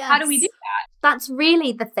how do we do that? That's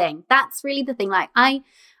really the thing. Like I'm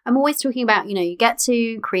always talking about, you get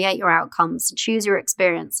to create your outcomes, choose your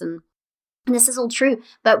experience. And this is all true,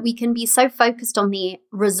 but we can be so focused on the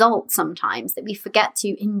result sometimes that we forget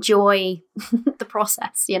to enjoy the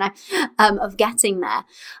process, of getting there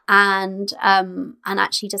and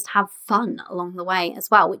actually just have fun along the way as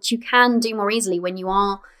well, which you can do more easily when you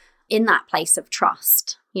are in that place of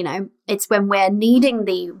trust. It's when we're needing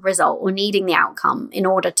the result or needing the outcome in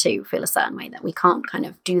order to feel a certain way that we can't kind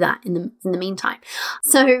of do that in the meantime.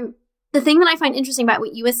 So the thing that I find interesting about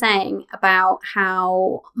what you were saying about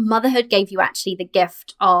how motherhood gave you actually the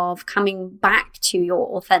gift of coming back to your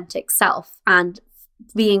authentic self and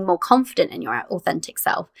being more confident in your authentic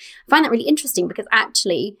self, I find that really interesting because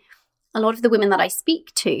actually a lot of the women that I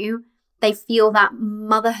speak to, they feel that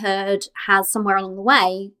motherhood has somewhere along the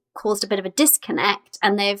way caused a bit of a disconnect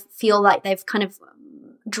and they feel like they've kind of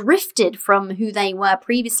drifted from who they were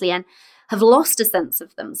previously and have lost a sense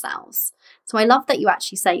of themselves. So I love that you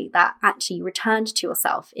actually say that actually you returned to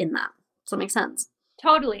yourself in that. Does that make sense?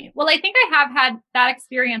 Totally. Well, I think I have had that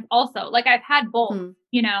experience also. Like I've had both,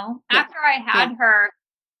 after I had her,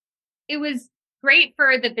 it was great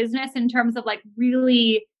for the business in terms of like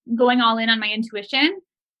really going all in on my intuition.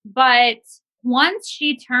 But once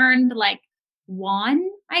she turned like 1,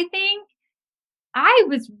 I think, I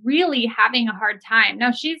was really having a hard time.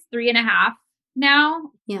 Now she's 3.5 now,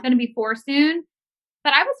 going to be 4 soon.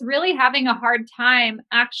 But I was really having a hard time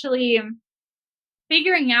actually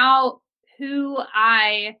figuring out who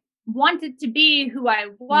I wanted to be, who I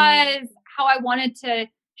was, how I wanted to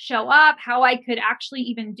show up, how I could actually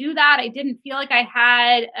even do that. I didn't feel like I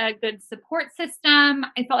had a good support system.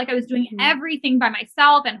 I felt like I was doing everything by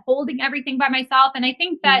myself and holding everything by myself. And I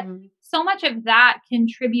think that so much of that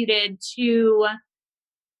contributed to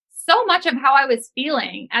so much of how I was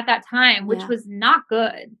feeling at that time, which was not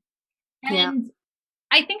good. And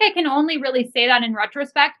I think I can only really say that in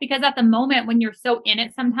retrospect, because at the moment when you're so in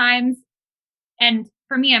it sometimes, and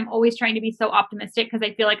for me, I'm always trying to be so optimistic because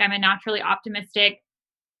I feel like I'm a naturally optimistic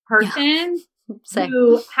person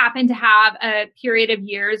who happened to have a period of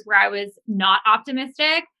years where I was not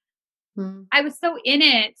optimistic. I was so in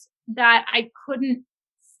it that I couldn't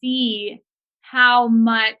see how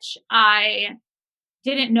much I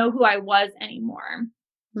didn't know who I was anymore.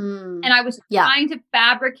 And I was trying to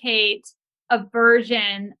fabricate a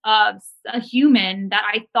version of a human that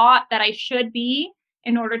I thought that I should be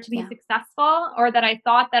in order to be successful, or that I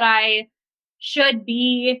thought that I should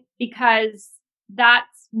be because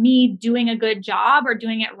that's me doing a good job or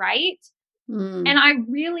doing it right. And I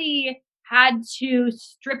really had to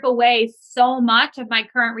strip away so much of my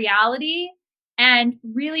current reality and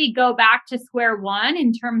really go back to square one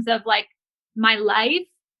in terms of like my life.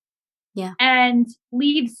 And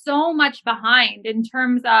leave so much behind in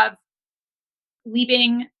terms of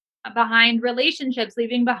leaving behind relationships,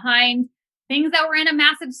 leaving behind things that were in a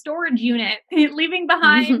massive storage unit, leaving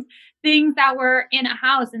behind things that were in a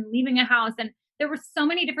house and leaving a house. And there were so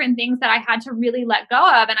many different things that I had to really let go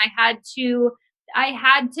of. And I had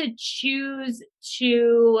to choose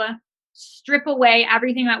to strip away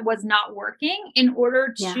everything that was not working in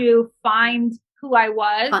order to find who I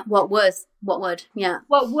was. What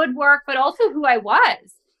would work, but also who I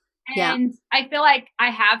was. And I feel like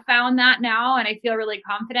I have found that now, and I feel really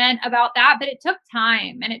confident about that, but it took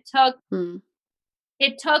time, and it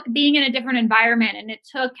took being in a different environment, and it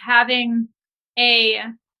took having a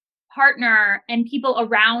partner and people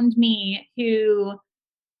around me who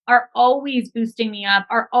are always boosting me up,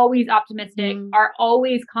 are always optimistic, are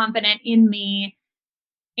always confident in me,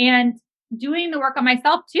 and doing the work on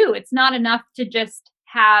myself too. It's not enough to just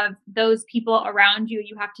have those people around you.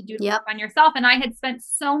 You have to do the work on yourself. And I had spent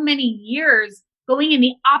so many years going in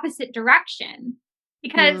the opposite direction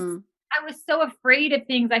because I was so afraid of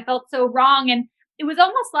things. I felt so wrong. And it was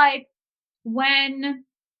almost like when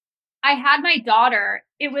I had my daughter,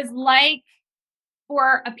 it was like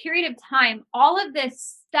for a period of time, all of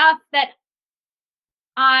this stuff that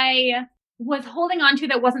I was holding on to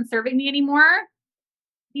that wasn't serving me anymore,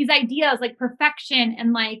 these ideas like perfection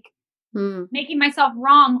and like making myself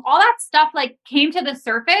wrong, all that stuff like came to the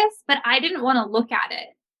surface, but I didn't want to look at it.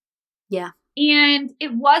 And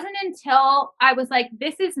it wasn't until I was like,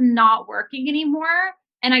 this is not working anymore,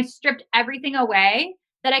 and I stripped everything away,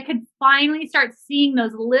 that I could finally start seeing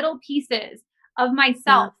those little pieces of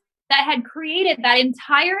myself that had created that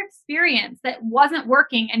entire experience that wasn't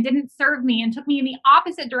working and didn't serve me and took me in the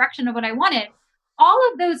opposite direction of what I wanted. All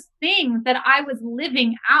of those things that I was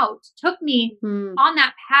living out took me on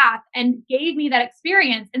that path and gave me that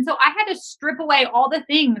experience. And so I had to strip away all the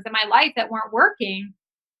things in my life that weren't working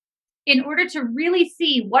in order to really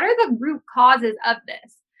see what are the root causes of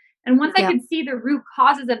this. And once I could see the root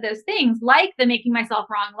causes of those things, like the making myself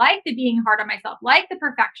wrong, like the being hard on myself, like the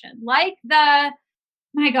perfection, like the,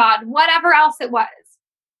 my God, whatever else it was,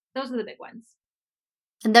 those are the big ones.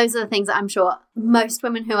 And those are the things that I'm sure most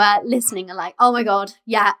women who are listening are like, oh my God,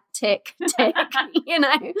 yeah, tick, been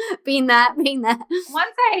there.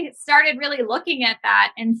 Once I started really looking at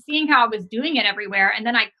that and seeing how I was doing it everywhere, and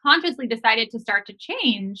then I consciously decided to start to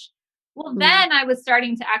change, well, then I was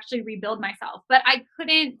starting to actually rebuild myself. But I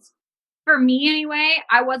couldn't, for me anyway,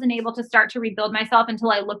 I wasn't able to start to rebuild myself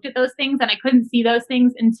until I looked at those things, and I couldn't see those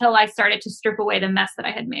things until I started to strip away the mess that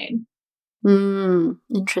I had made.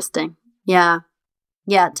 Interesting. Yeah,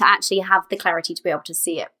 to actually have the clarity to be able to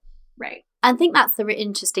see it. Right. I think that's the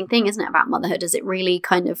interesting thing, isn't it, about motherhood, is it really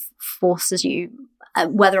kind of forces you,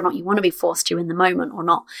 whether or not you want to be forced to in the moment or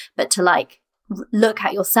not, but to like look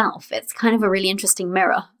at yourself. It's kind of a really interesting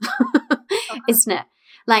mirror, isn't it?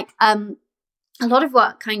 like, a lot of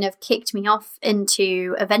what kind of kicked me off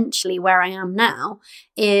into eventually where I am now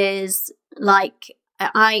is like,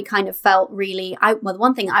 I kind of felt really, well, the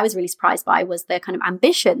one thing I was really surprised by was the kind of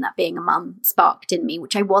ambition that being a mum sparked in me,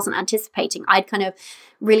 which I wasn't anticipating. I'd kind of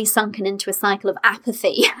really sunken into a cycle of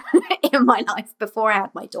apathy in my life before I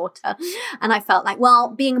had my daughter. And I felt like, well,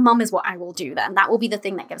 being a mum is what I will do then. That will be the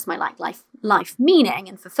thing that gives my life meaning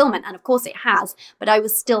and fulfillment. And of course it has, but I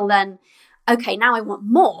was still then, okay, now I want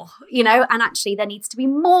more, and actually there needs to be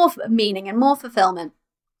more meaning and more fulfillment.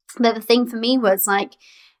 But the thing for me was like,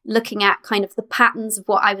 looking at kind of the patterns of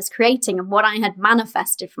what I was creating and what I had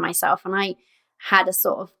manifested for myself. And I had a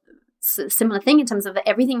sort of similar thing in terms of that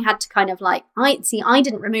everything had to kind of like, I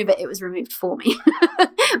didn't remove it. It was removed for me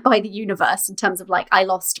by the universe, in terms of like, I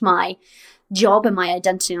lost my job and my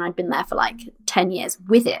identity, and I'd been there for like 10 years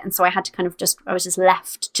with it. And so I had to kind of I was just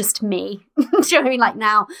left just me. Do you know what I mean? Like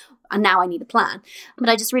now I need a plan. But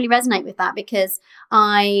I just really resonate with that, because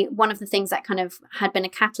one of the things that kind of had been a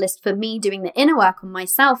catalyst for me doing the inner work on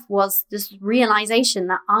myself was this realization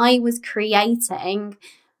that I was creating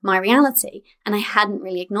my reality, and I hadn't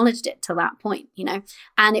really acknowledged it till that point, and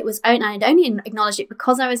I'd only acknowledged it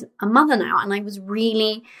because I was a mother now, and I was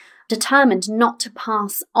really determined not to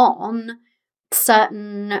pass on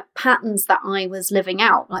certain patterns that I was living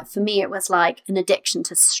out. Like for me, it was like an addiction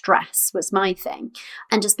to stress was my thing,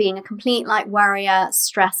 and just being a complete like worrier,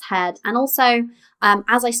 stress head. And also,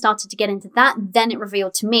 as I started to get into that, then it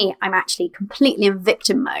revealed to me I'm actually completely in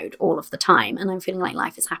victim mode all of the time, and I'm feeling like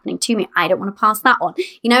life is happening to me. I don't want to pass that on,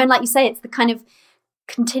 and like you say, it's the kind of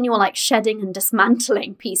continual like shedding and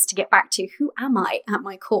dismantling piece to get back to who am I at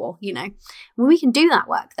my core. When we can do that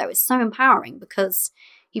work, though, it's so empowering, because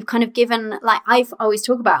you've kind of given, like I've always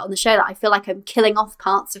talked about on the show, that I feel like I'm killing off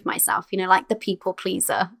parts of myself, like the people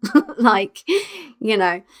pleaser, like,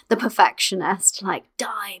 the perfectionist, like,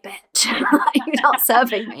 die, bitch. You're not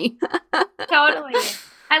serving me. Totally.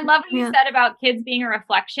 I love what you said about kids being a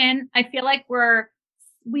reflection. I feel like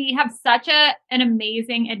we have such an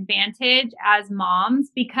amazing advantage as moms,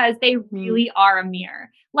 because they really are a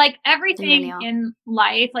mirror. Like everything really in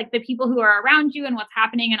life, like the people who are around you and what's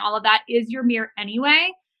happening and all of that is your mirror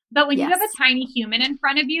anyway. But when you have a tiny human in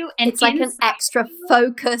front of you, and it's like an extra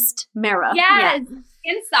focused mirror. Yes. Yeah.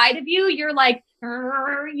 Inside of you, you're like,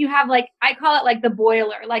 you have like, I call it like the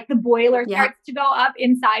boiler. Like the boiler starts to go up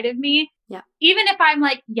inside of me. Yeah. Even if I'm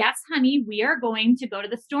like, yes, honey, we are going to go to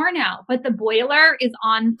the store now, but the boiler is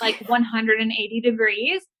on like 180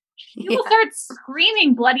 degrees. She will start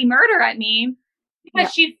screaming bloody murder at me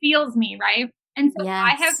because she feels me, right? And so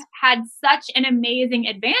I have had such an amazing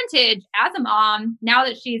advantage as a mom now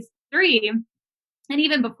that she's 3, and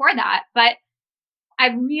even before that. But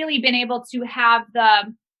I've really been able to have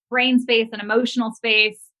the brain space and emotional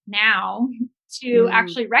space now to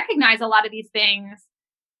actually recognize a lot of these things,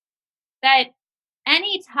 that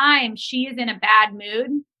anytime she is in a bad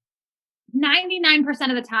mood, 99%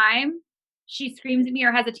 of the time she screams at me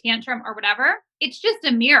or has a tantrum or whatever, it's just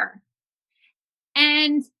a mirror.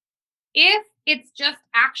 And if it's just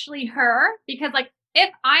actually her, because like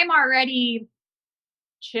if I'm already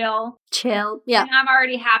chill, and I'm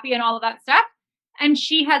already happy and all of that stuff, and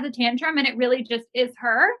she has a tantrum and it really just is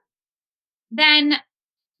her, then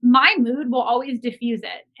my mood will always diffuse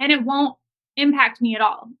it and it won't impact me at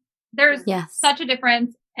all. There's such a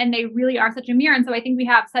difference, and they really are such a mirror. And so I think we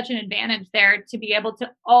have such an advantage there to be able to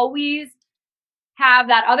always have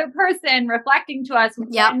that other person reflecting to us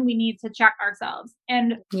when we need to check ourselves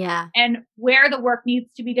and where the work needs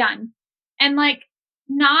to be done. And like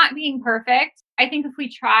not being perfect, I think if we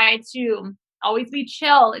try to always be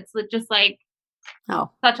chill, it's just like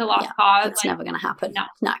such a lost cause. It's never going to happen.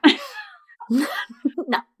 No.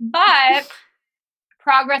 No. But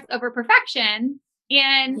progress over perfection.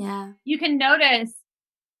 And you can notice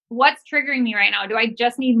what's triggering me right now. Do I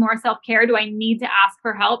just need more self-care? Do I need to ask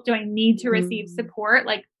for help? Do I need to receive support?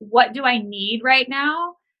 Like, what do I need right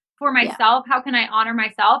now for myself? How can I honor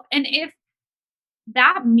myself? And if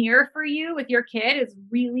that mirror for you with your kid is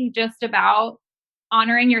really just about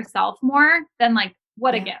honoring yourself more, then like,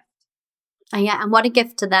 what a gift. And what a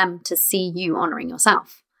gift to them to see you honoring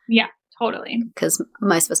yourself. Yeah, totally. Because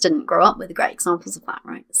most of us didn't grow up with great examples of that,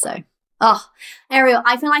 right? So, Ariel,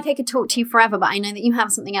 I feel like I could talk to you forever, but I know that you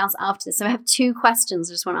have something else after this. So I have 2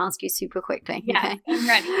 questions I just want to ask you super quickly. Yeah, okay? I'm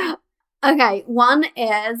ready. Okay, one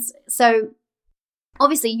is, so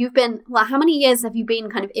obviously you've been, how many years have you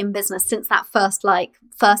been kind of in business since that first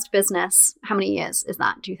business? How many years is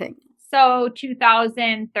that, do you think? So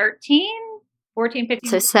 2013, 14,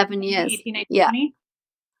 15. So 7 years. 18, 19, 20.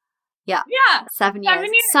 Yeah. 7 years.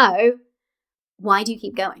 7 years. So why do you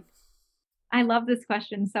keep going? I love this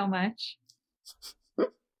question so much.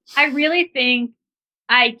 I really think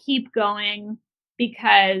I keep going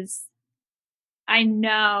because I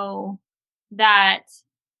know that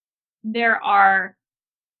there are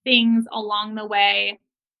things along the way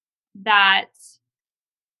that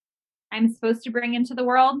I'm supposed to bring into the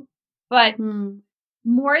world. But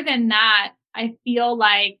more than that, I feel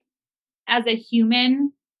like as a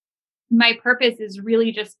human, my purpose is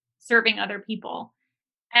really just serving other people.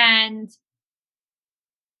 And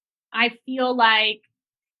I feel like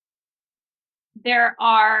there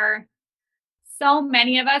are so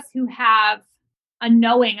many of us who have a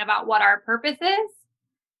knowing about what our purpose is.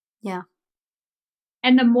 Yeah.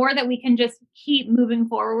 And the more that we can just keep moving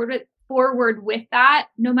forward with that,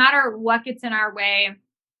 no matter what gets in our way,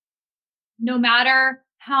 no matter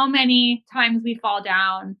how many times we fall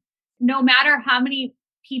down, no matter how many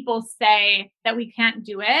people say that we can't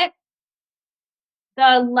do it,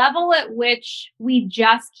 the level at which we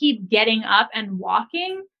just keep getting up and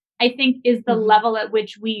walking, I think is the level at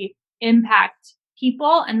which we impact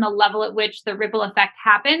people and the level at which the ripple effect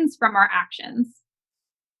happens from our actions.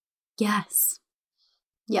 Yes.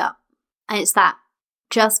 Yeah. And it's that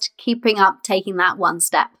just keeping up, taking that one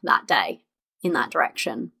step that day in that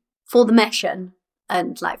direction for the mission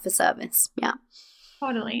and like for service. Yeah.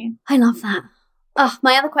 Totally. I love that. Oh,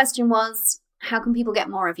 my other question was, how can people get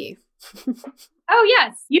more of you? Oh,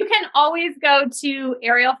 yes. You can always go to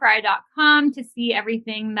arielfrey.com to see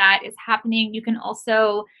everything that is happening. You can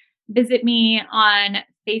also visit me on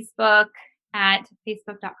Facebook at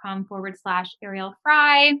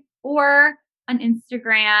facebook.com/ArielFrey or on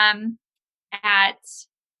Instagram at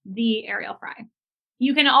the Ariel Frey.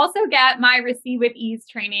 You can also get my Receive with Ease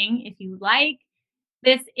training if you like.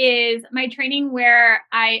 This is my training where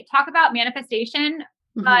I talk about manifestation,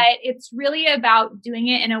 but it's really about doing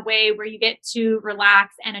it in a way where you get to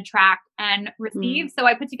relax and attract and receive. So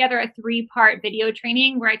I put together a 3-part video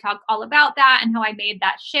training where I talk all about that and how I made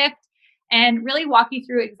that shift and really walk you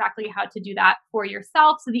through exactly how to do that for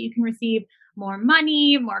yourself so that you can receive more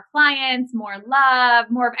money, more clients, more love,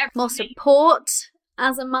 more of everything. More support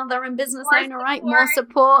as a mother and business owner, right? More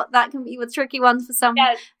support. That can be a tricky one for some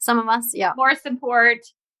of us. Yeah. More support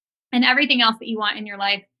and everything else that you want in your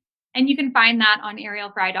life. And you can find that on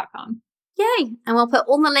arielfrey.com. Yay. And we'll put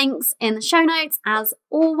all the links in the show notes as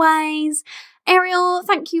always. Ariel,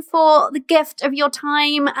 thank you for the gift of your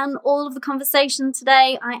time and all of the conversation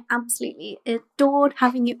today. I absolutely adored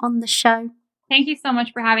having you on the show. Thank you so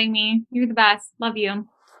much for having me. You're the best. Love you.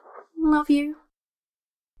 Love you.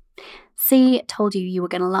 See, told you were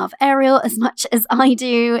going to love Ariel as much as I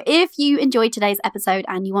do. If you enjoyed today's episode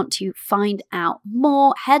and you want to find out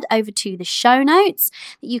more, head over to the show notes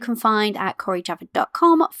that you can find at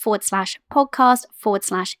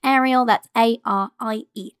CoreyJavid.com/podcast/Ariel. That's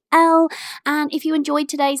ARIEL. And if you enjoyed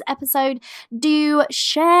today's episode, do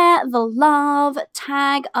share the love,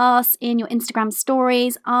 tag us in your Instagram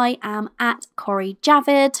stories. I am at Corey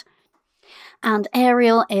Javid. And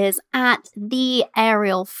Ariel is at the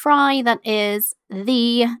Ariel Frey. That is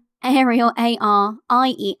the Ariel,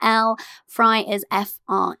 ARIEL. Frey is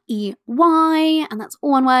FREY. And that's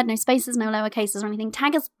all one word, no spaces, no lower cases or anything.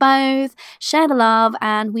 Tag us both, share the love,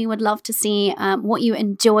 and we would love to see what you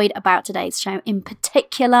enjoyed about today's show in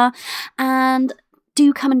particular. And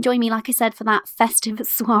do come and join me, like I said, for that festive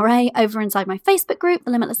soiree over inside my Facebook group,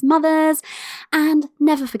 The Limitless Mothers. And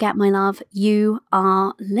never forget, my love, you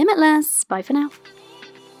are limitless. Bye for now.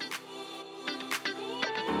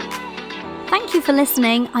 Thank you for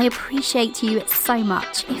listening. I appreciate you so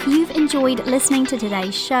much. If you've enjoyed listening to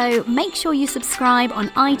today's show, make sure you subscribe on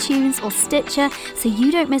iTunes or Stitcher so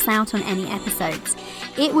you don't miss out on any episodes.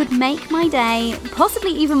 It would make my day,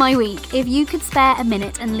 possibly even my week, if you could spare a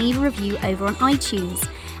minute and leave a review over on iTunes.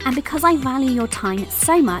 And because I value your time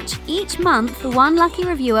so much, each month one lucky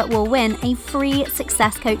reviewer will win a free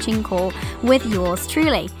success coaching call with yours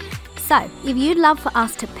truly. So, if you'd love for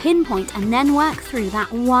us to pinpoint and then work through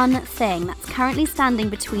that one thing that's currently standing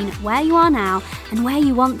between where you are now and where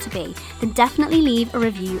you want to be, then definitely leave a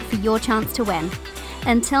review for your chance to win.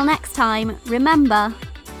 Until next time, remember,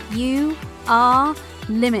 you are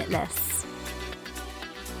limitless.